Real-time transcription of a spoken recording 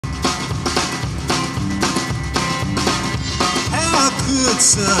How could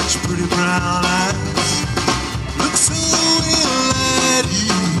such pretty brown eyes look so ill at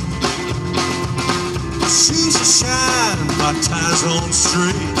ease? My shoes are shining, my tie's on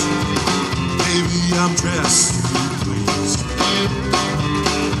straight. Baby, I'm dressed to please.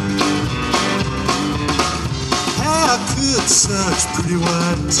 How could such pretty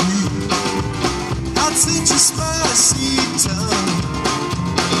white teeth out such a spicy tongue?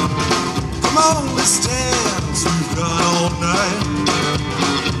 Come on, let's dance, we've got all night,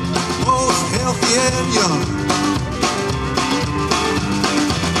 both healthy and young.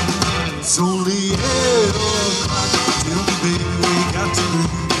 It's only 8 o'clock, tell me baby we got to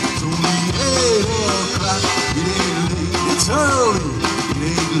leave. It's only 8 o'clock, it ain't late, it's early. It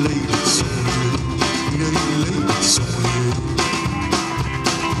ain't late, it's early. It ain't late, it's early.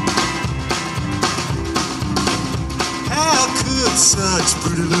 How could such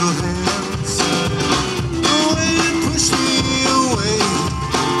pretty little hands go and push me away?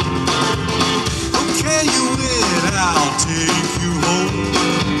 Okay, you win, I'll take you home.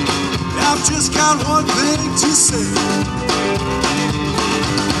 I've just got one thing to say.